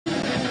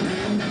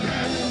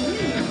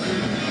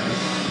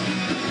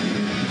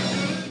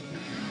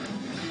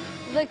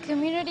The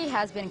community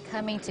has been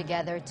coming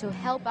together to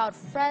help out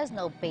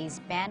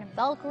Fresno-based band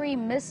Valkyrie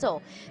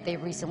Missile. They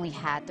recently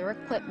had their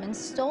equipment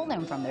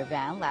stolen from their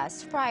van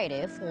last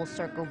Friday. Full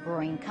Circle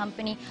Brewing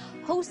Company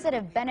hosted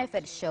a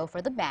benefit show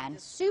for the band.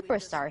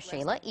 Superstar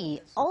Shayla E.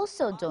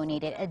 also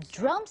donated a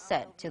drum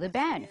set to the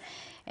band.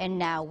 And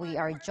now we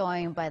are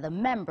joined by the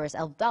members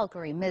of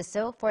Valkyrie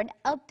Missile for an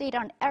update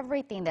on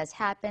everything that's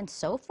happened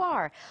so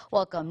far.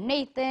 Welcome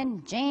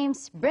Nathan,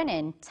 James,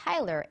 Brennan,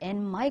 Tyler,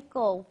 and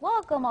Michael.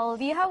 Welcome all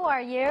of you. How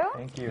are you?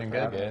 Thank you. Doing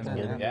good.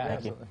 Yeah,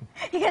 Thank you.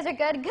 You guys are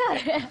good?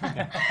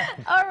 Good.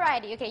 All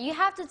righty. Okay, you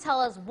have to tell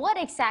us what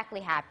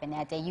exactly happened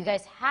that day. You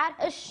guys had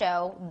a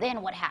show,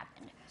 then what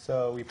happened?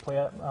 So we play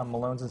at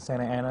Malone's in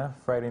Santa Ana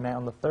Friday night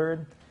on the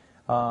 3rd.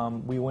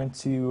 We went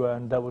to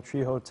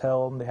DoubleTree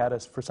Hotel. They had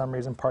us, for some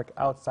reason, park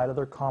outside of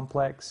their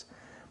complex.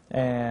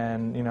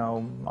 And, you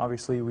know,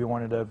 obviously we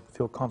wanted to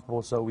feel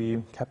comfortable, so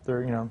we kept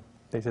their, you know,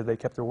 they said they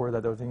kept their word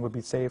that everything would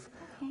be safe.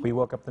 Okay. We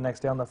woke up the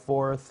next day on the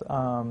 4th,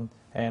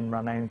 and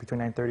around between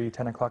 9:30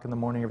 10 o'clock in the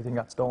morning, everything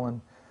got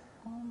stolen.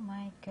 Oh,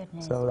 my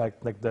goodness. So,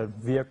 like the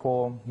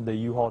vehicle, the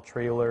U-Haul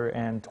trailer,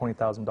 and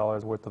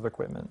 $20,000 worth of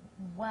equipment.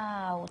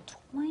 Wow,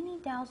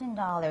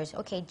 $20,000.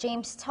 Okay,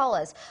 James, tell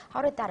us,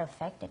 how did that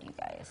affect you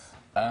guys?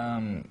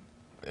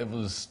 It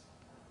was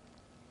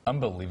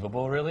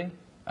unbelievable, really.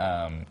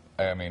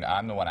 I mean,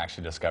 I'm the one who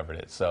actually discovered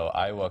it. So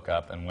I woke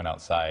up and went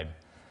outside,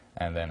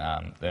 and then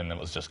it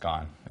was just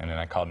gone. And then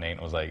I called Nate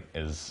and was like,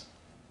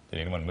 did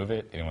anyone move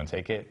it? Did anyone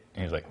take it? And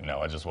he was like, no,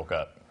 I just woke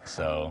up.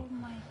 So, oh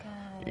my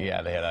God.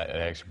 Yeah, they had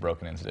actually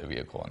broken into the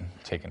vehicle and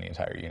taken the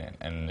entire unit.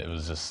 And it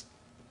was just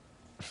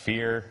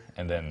fear,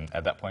 and then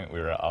at that point we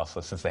were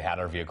also, since they had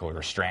our vehicle, we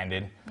were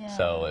stranded. Yeah.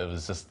 So it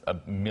was just a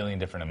million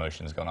different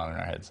emotions going on in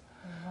our heads.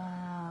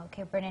 Wow.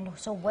 Okay, Brennan,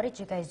 so what did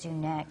you guys do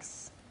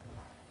next?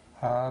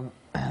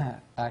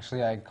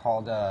 Actually, I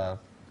called,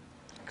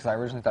 because I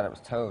originally thought it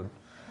was towed.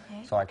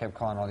 Okay. So I kept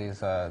calling all these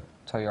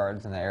tow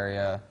yards in the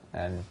area,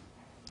 and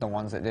the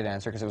ones that did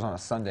answer, because it was on a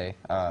Sunday,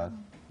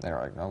 they were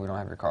like, no, we don't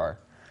have your car.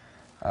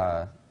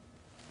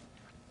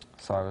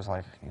 So I was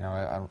like, you know,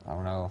 I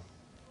don't know.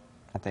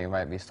 I think it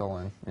might be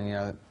stolen. And,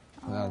 you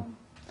know,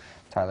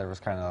 Tyler was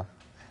kind of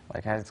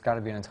like, hey, it's got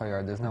to be in a tow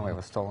yard. There's no way it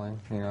was stolen.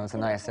 You know, it's a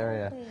nice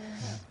area. Yeah.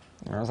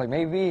 And I was like,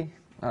 maybe,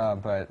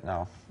 but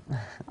no.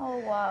 Oh,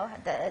 wow.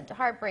 That's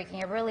heartbreaking.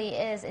 It really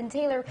is. And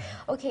Taylor,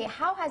 okay,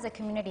 how has the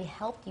community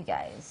helped you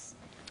guys?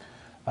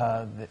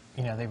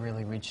 You know, they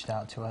really reached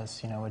out to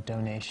us, you know, with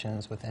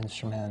donations, with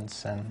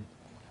instruments, and,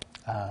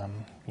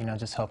 you know,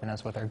 just helping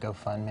us with our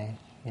GoFundMe,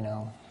 you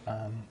know.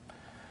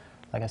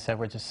 Like I said,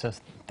 we're just so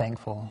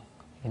thankful,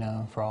 you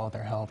know, for all of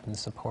their help and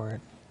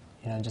support,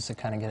 you know, just to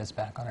kind of get us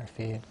back on our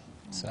feet.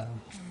 So.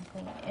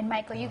 And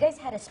Michael, you guys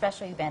had a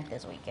special event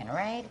this weekend,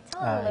 right?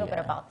 Tell us a little bit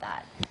about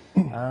that.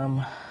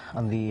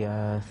 On the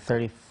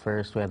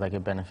 31st, we had like a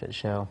benefit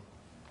show.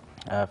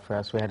 For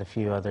us, we had a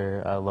few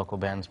other local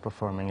bands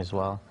performing as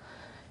well.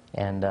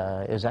 And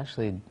it was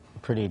actually a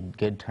pretty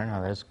good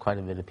turnout. There's quite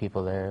a bit of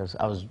people there.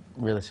 I was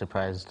really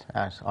surprised,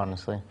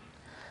 honestly.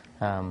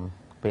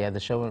 But yeah,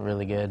 the show went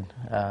really good.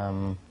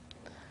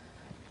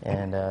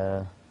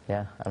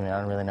 Yeah, I mean, I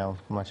don't really know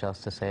much else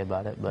to say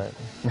about it, but...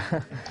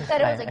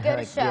 But it was a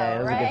good show, yeah, it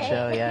was right? a good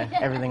show, yeah.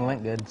 Everything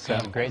went good, so...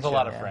 Great show. A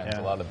lot of friends,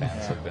 a lot of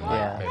bands have been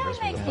favorites.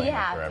 That makes me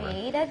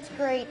happy. That's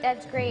great,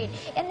 that's great.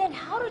 And then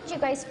how did you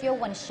guys feel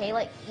when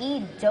Shayla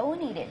E.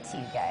 donated to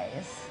you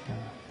guys?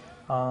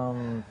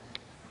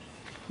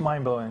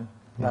 Mind-blowing.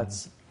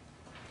 That's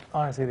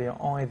honestly the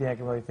only thing I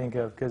can really think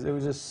of, because it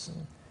was just,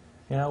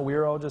 you know, we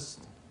were all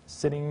just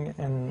sitting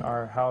in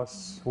our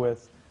house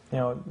with, you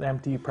know, the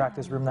empty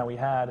practice room that we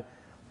had,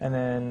 and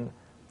then,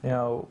 you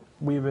know,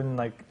 we've been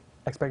like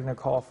expecting a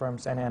call from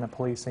Santa Ana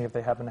police saying if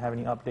they happen to have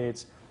any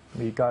updates.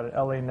 We got an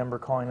LA number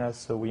calling us,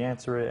 so we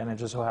answer it, and it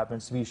just so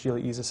happens to be Sheila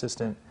E.'s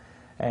assistant.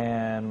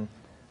 And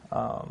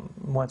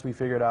once we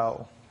figured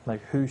out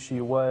like who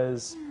she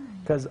was,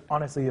 because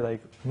honestly,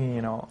 like me,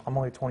 you know, I'm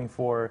only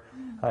 24.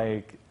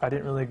 Like, I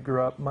didn't really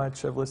grow up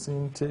much of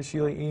listening to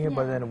Sheila E.,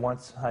 but then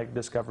once I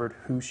discovered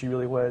who she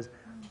really was,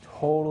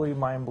 totally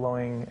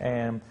mind-blowing.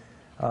 And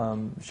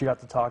she got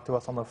to talk to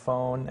us on the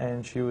phone,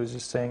 and she was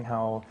just saying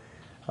how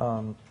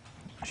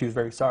she was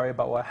very sorry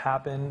about what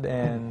happened,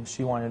 and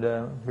she wanted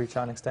to reach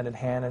out an extended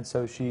hand, and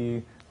so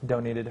she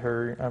donated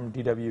her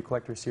DW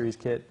Collector Series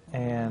kit.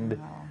 And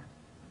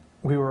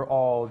we were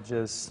all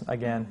just,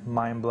 again,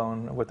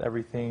 mind-blown with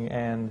everything.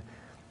 And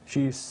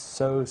she's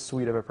so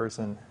sweet of a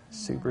person,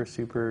 super,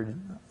 super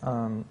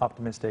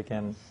optimistic,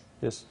 and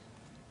just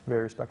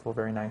very respectful,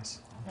 very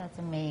nice. That's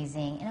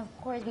amazing. And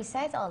of course,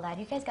 besides all that,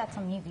 you guys got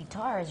some new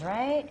guitars,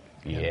 right?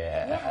 Yeah.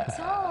 Yeah,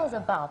 tell us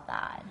about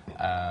that.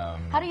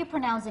 How do you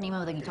pronounce the name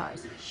of the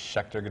guitars?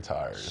 Schecter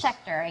Guitars.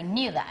 Schecter, I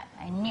knew that.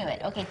 I knew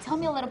it. Okay, tell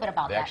me a little bit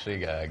about that. They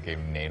actually gave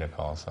Nate a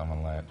call, so I'm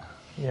going to let...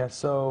 Yeah,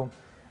 so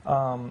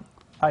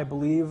I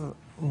believe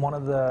one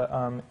of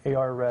the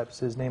AR reps,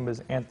 his name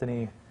is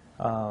Anthony,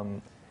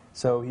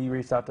 so he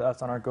reached out to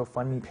us on our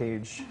GoFundMe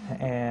page,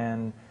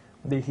 and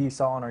he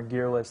saw on our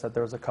gear list that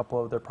there was a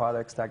couple of their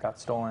products that got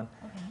stolen.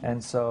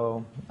 And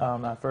so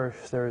at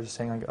first they were just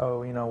saying like,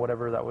 oh, you know,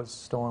 whatever that was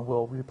stolen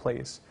we'll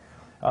replace.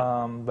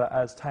 But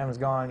as time has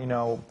gone, you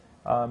know,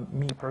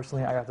 me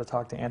personally, I got to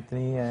talk to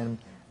Anthony and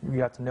we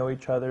got to know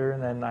each other,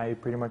 and then I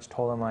pretty much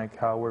told him like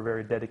how we're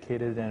very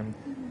dedicated and,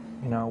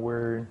 you know,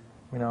 we're,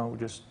 you know,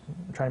 just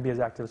trying to be as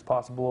active as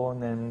possible.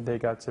 And then they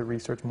got to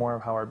research more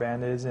of how our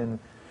band is, and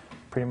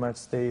pretty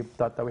much they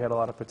thought that we had a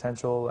lot of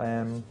potential,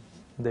 and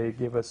they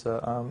gave us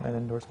an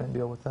endorsement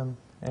deal with them.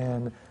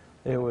 And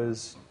it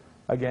was,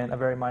 again, a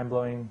very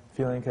mind-blowing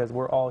feeling because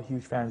we're all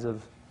huge fans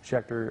of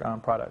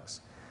Schecter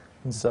products.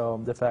 And so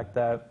the fact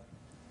that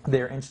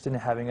they're interested in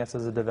having us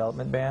as a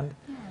development band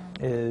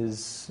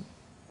is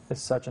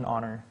such an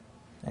honor.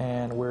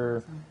 And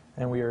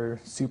we are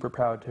super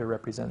proud to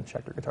represent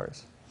Schecter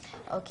guitars.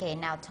 Okay,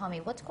 now tell me,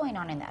 what's going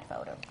on in that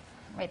photo?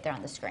 Right there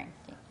on the screen.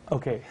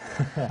 Okay.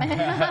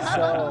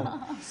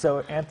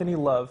 so Anthony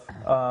Love,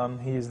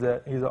 he's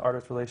the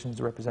artist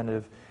relations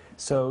representative.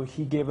 So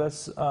he gave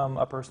us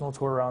a personal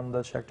tour around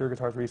the Schecter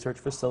Guitars Research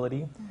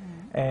Facility,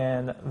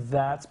 and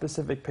that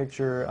specific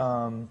picture,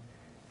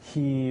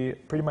 he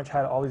pretty much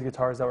had all these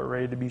guitars that were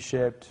ready to be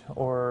shipped,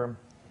 or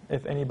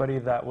if anybody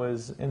that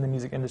was in the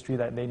music industry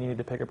that they needed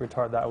to pick up a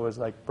guitar that was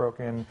like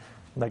broken,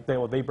 like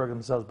they broke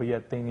themselves, but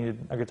yet they needed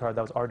a guitar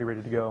that was already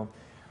ready to go.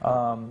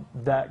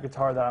 That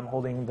guitar that I'm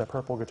holding, the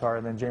purple guitar,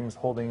 and then James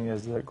holding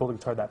is the gold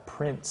guitar that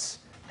Prince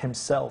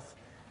himself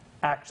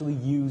actually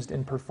used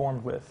and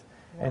performed with.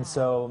 Wow. And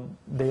so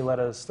they let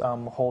us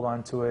hold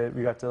on to it.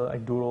 We got to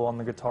like doodle on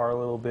the guitar a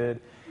little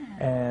bit.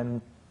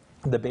 And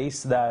the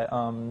bass that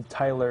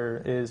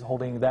Tyler is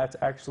holding, that's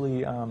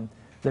actually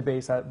the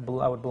bass that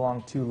would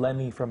belong to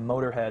Lemmy from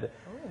Motorhead. Ooh.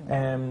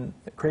 And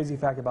the crazy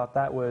fact about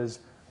that was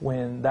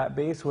when that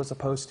bass was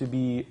supposed to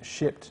be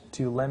shipped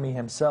to Lemmy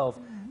himself,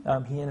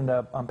 he ended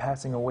up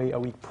passing away a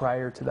week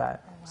prior to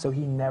that. Oh, wow. So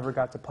he never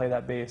got to play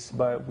that bass,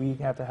 but we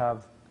had to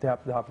have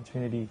the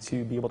opportunity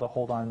to be able to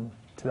hold on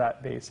to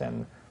that bass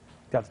and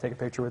got to take a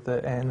picture with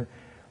it. And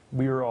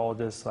we were all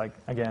just like,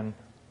 again,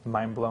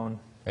 mind blown.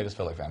 They just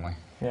feel like family.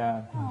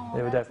 Yeah, oh,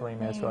 it would definitely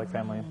make us feel like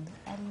family.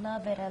 I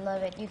love it, I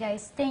love it. You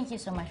guys, thank you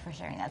so much for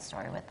sharing that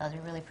story with us. We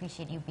really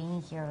appreciate you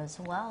being here as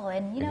well.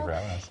 And you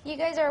know, you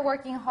guys are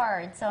working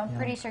hard, so I'm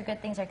pretty sure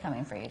good things are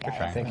coming for you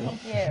guys. Thank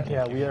you.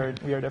 Yeah, we are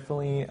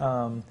definitely,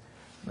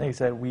 like I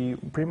said, we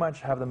pretty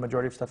much have the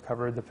majority of stuff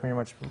covered. Pretty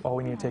much all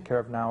we need to take care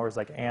of now is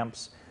like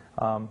amps,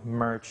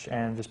 merch,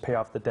 and just pay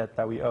off the debt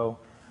that we owe.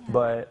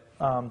 Yeah.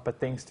 But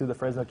thanks to the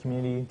Fresno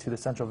community, to the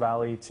Central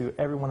Valley, to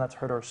everyone that's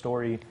heard our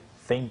story,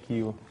 thank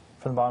you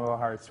from the bottom of our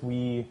hearts.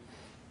 We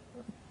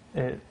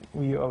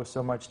owe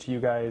so much to you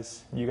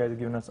guys. You guys have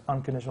given us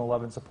unconditional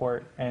love and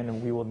support,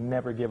 and we will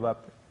never give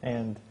up.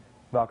 And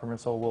Valkyrie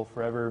Missile will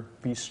forever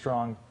be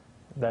strong.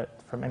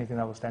 That from anything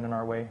that will stand in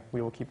our way,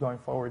 we will keep going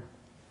forward.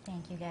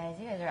 Thank you guys.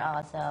 You guys are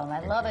awesome. I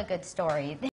love a good story.